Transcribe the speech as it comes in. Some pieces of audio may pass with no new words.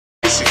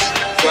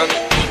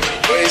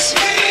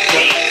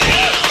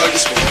I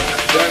just want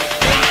that,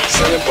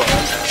 selling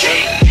bars.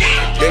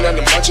 Been on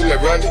the macho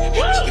like Randy.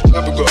 The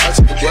chopper go out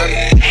to the granny.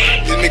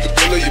 This nigga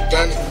pull up your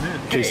bandit.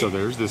 Okay, so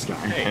there's this guy,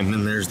 and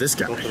then there's this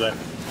guy.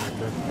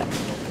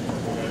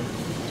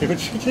 Dude,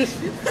 she just...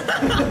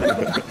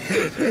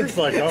 It's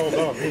like all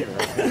about me,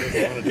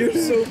 right? You're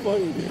so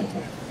funny, dude.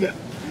 Yeah.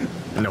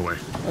 No way.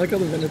 I like how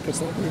the vendor puts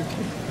that weird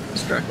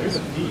distractors.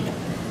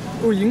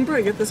 Oh, you can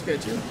probably get this guy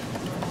too.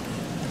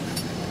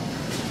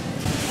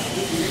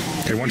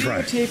 Okay, one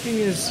try. Videotaping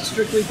is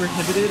strictly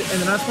prohibited,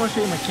 and then I just want to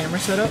show you my camera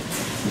setup.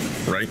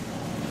 Right?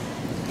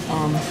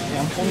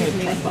 Yeah, I'm trying to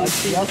get You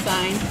see the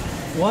sign?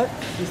 What?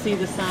 You see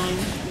the sign?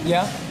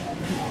 Yeah.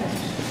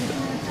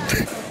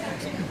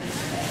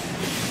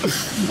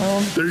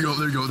 There you go,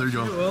 there you go, there you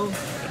go. Well,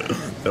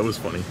 That was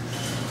funny.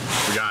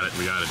 We got it,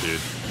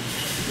 dude.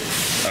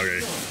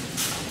 Okay.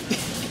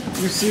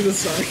 you see the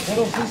sign.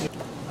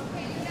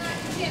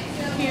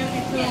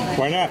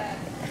 Why not?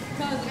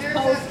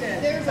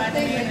 There's a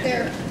thing right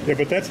there. Yeah,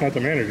 but that's not the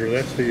manager.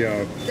 That's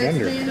the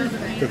vendor.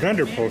 The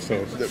vendor posts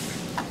those.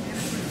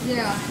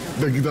 Yeah.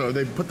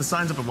 They put the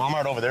signs up at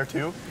Walmart over there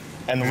too,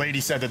 and the lady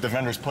said that the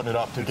vendor's putting it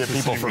up to get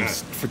people from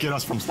get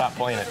us from stop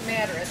playing it. Doesn't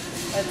matter.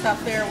 It's up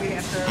there. We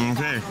have to.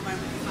 Okay.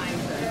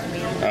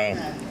 Okay.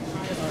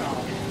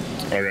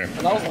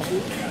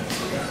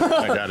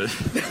 I got it.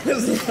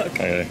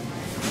 Okay.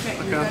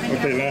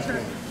 Okay, last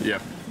one.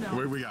 Yep.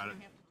 We got it.